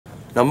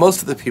Now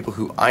most of the people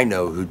who I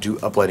know who do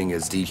uplighting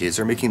as DJs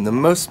are making the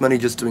most money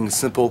just doing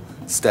simple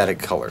static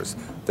colors.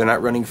 They're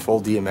not running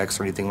full DMX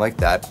or anything like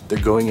that. They're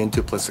going into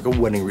a place like a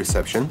wedding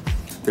reception.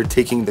 They're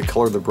taking the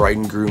color the bride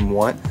and groom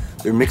want,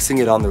 they're mixing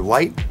it on their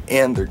light,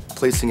 and they're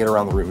placing it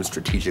around the room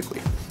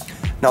strategically.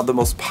 Now the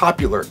most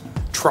popular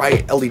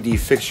tri-LED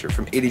fixture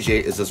from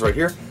ADJ is this right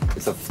here.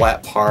 It's a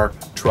flat par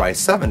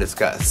Tri-7. It's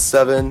got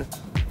 7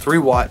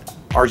 3-watt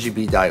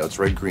RGB diodes,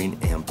 red, green,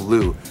 and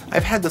blue.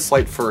 I've had this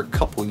light for a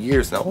couple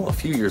years now, well, a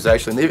few years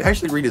actually, and they've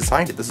actually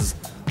redesigned it. This is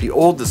the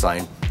old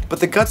design, but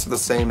the guts are the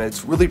same, and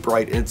it's really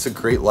bright, and it's a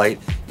great light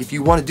if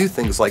you want to do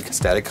things like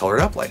static colored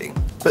uplighting.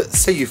 But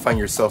say you find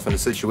yourself in a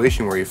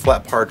situation where your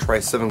flat par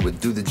Tri-7 would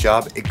do the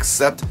job,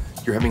 except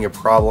you're having a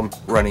problem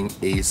running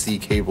AC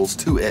cables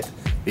to it.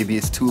 Maybe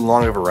it's too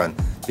long of a run.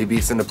 Maybe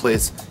it's in a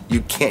place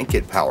you can't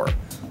get power.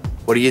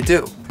 What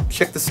do?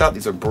 Check this out.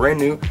 These are brand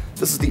new.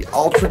 This is the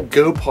Ultra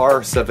Go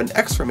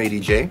Par7X from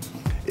ADJ.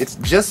 It's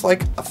just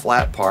like a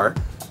flat par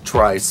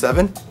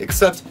Tri-7,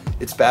 except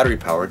it's battery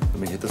powered. Let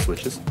me hit the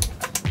switches.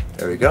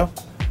 There we go.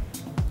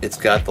 It's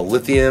got the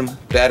lithium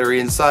battery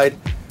inside,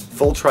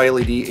 full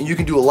tri-LED, and you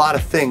can do a lot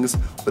of things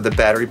with a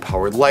battery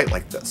powered light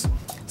like this.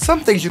 Some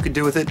things you could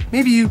do with it,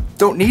 maybe you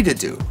don't need to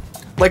do,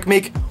 like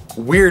make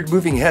weird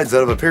moving heads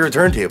out of a pair of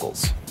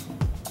turntables.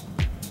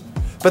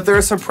 But there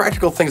are some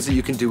practical things that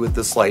you can do with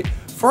this light.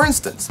 For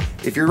instance,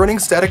 if you're running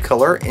static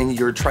color and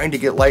you're trying to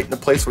get light in a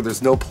place where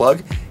there's no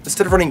plug,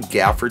 instead of running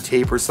gaffer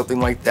tape or something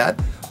like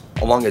that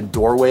along a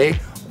doorway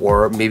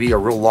or maybe a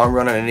real long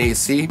run on an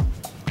AC,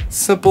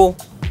 simple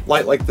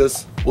light like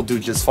this will do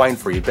just fine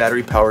for you.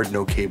 Battery powered,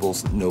 no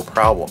cables, no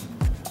problem.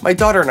 My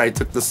daughter and I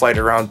took this light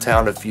around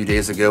town a few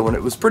days ago when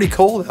it was pretty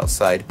cold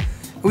outside,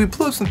 and we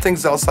blew up some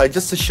things outside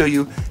just to show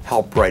you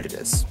how bright it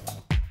is.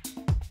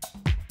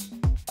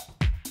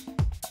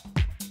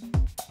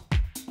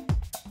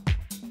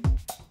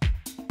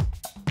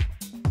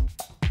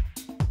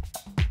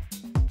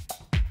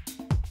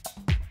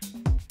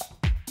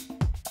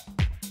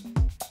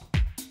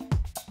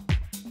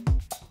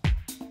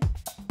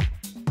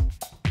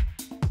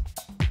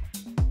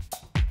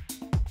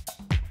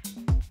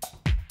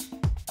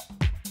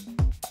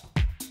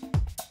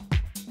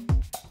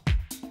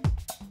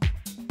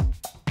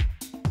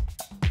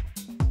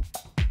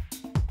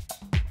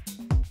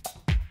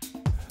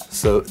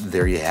 So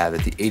there you have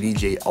it, the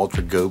ADJ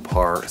Ultra Go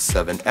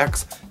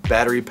Par7X,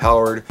 battery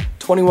powered,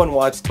 21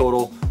 watts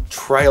total,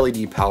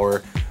 tri-LED power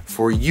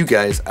for you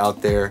guys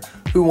out there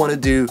who want to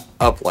do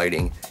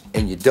uplighting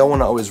and you don't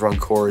want to always run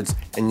cords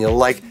and you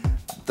like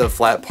the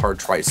flat par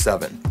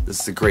Tri-7. This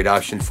is a great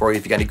option for you.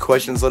 If you got any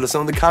questions, let us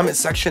know in the comment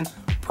section.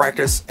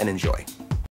 Practice and enjoy.